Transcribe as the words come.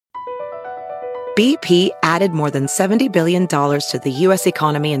BP added more than $70 billion to the U.S.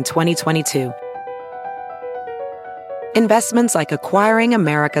 economy in 2022. Investments like acquiring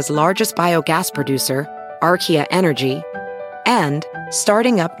America's largest biogas producer, Archaea Energy, and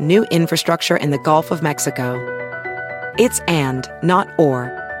starting up new infrastructure in the Gulf of Mexico. It's and, not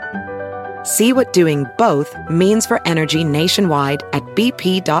or. See what doing both means for energy nationwide at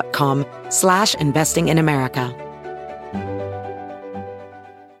bp.com/investing in America.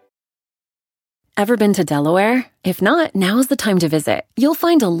 Ever been to Delaware? If not, now's the time to visit. You'll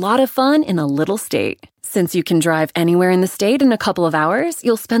find a lot of fun in a little state. Since you can drive anywhere in the state in a couple of hours,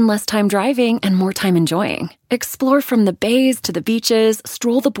 you'll spend less time driving and more time enjoying. Explore from the bays to the beaches,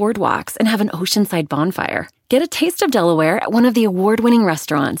 stroll the boardwalks, and have an oceanside bonfire. Get a taste of Delaware at one of the award-winning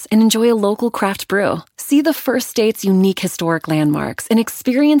restaurants and enjoy a local craft brew. See the first state's unique historic landmarks and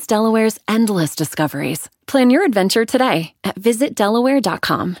experience Delaware's endless discoveries. Plan your adventure today at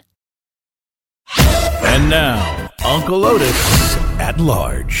visitdelaware.com. And now, Uncle Otis at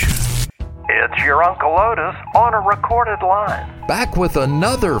Large. It's your Uncle Otis on a recorded line. Back with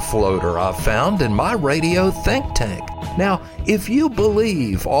another floater I found in my radio think tank. Now, if you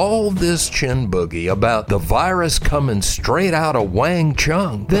believe all this chin boogie about the virus coming straight out of Wang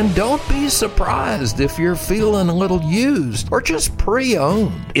Chung, then don't be surprised if you're feeling a little used or just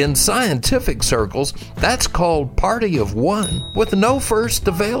pre-owned. In scientific circles, that's called party of one with no first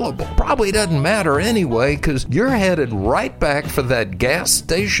available. Probably doesn't matter anyway, because you're headed right back for that gas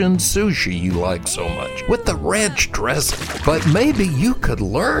station sushi you like so much with the ranch dressing. But maybe you could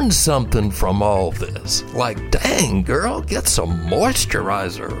learn something from all this. Like, dang, girl, get some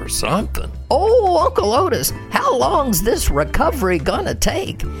moisturizer or something. Oh, Uncle Otis, how long's this recovery gonna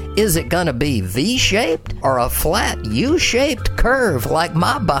take? Is it gonna be V-shaped or a flat U-shaped curve like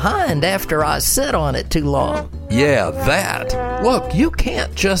my behind after I sit on it too long? Yeah, that. Look, you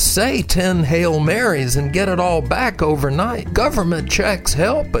can't just say 10 Hail Marys and get it all back overnight. Government checks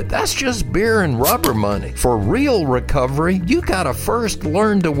help, but that's just beer and rubber money. For real recovery, you gotta first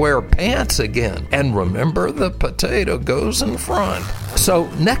learn to wear pants again. And remember, the potato goes in front. So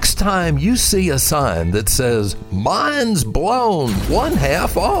next time you see a sign that says, "Mine's blown,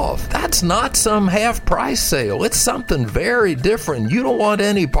 1/2 off," that's not some half-price sale. It's something very different. You don't want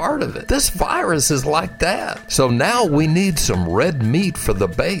any part of it. This virus is like that. So now we need some red meat for the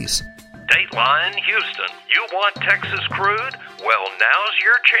base. Dateline Houston, you want Texas crude? Well, now's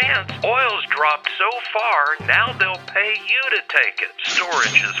your chance. Oil's dropped so far, now they'll pay you to take it.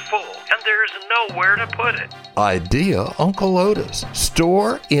 Storage is full, and there's nowhere to put it. Idea, Uncle Otis.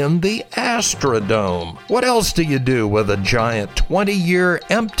 Store in the Astrodome. What else do you do with a giant 20-year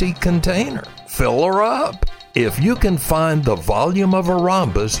empty container? Fill her up. If you can find the volume of a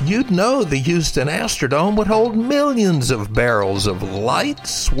rhombus, you'd know the Houston Astrodome would hold millions of barrels of light,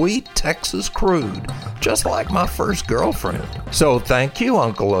 sweet Texas crude, just like my first girlfriend. So thank you,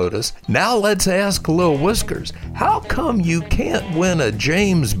 Uncle Otis. Now let's ask Lil Whiskers, how come you can't win a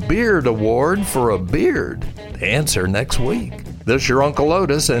James Beard Award for a beard? The answer next week. This is your Uncle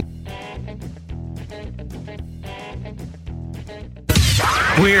Otis, and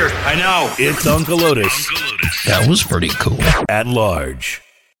Weird, I know. It's Uncle Otis. That was pretty cool. At Large.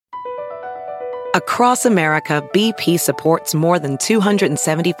 Across America, BP supports more than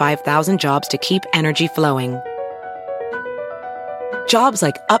 275,000 jobs to keep energy flowing. Jobs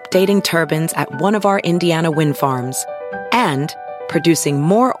like updating turbines at one of our Indiana wind farms and producing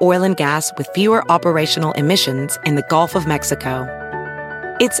more oil and gas with fewer operational emissions in the Gulf of Mexico.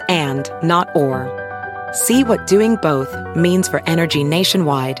 It's and, not or. See what doing both means for energy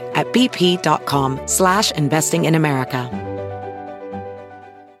nationwide at bp.com/investing in America.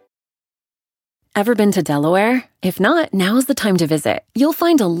 Ever been to Delaware? If not, now's the time to visit. You'll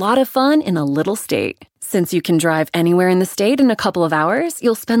find a lot of fun in a little state. Since you can drive anywhere in the state in a couple of hours,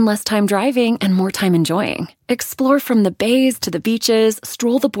 you'll spend less time driving and more time enjoying. Explore from the bays to the beaches,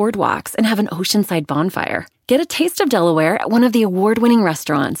 stroll the boardwalks, and have an oceanside bonfire. Get a taste of Delaware at one of the award-winning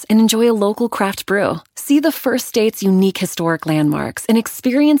restaurants and enjoy a local craft brew. See the first state's unique historic landmarks and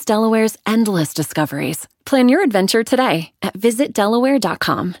experience Delaware's endless discoveries. Plan your adventure today at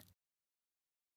visitdelaware.com.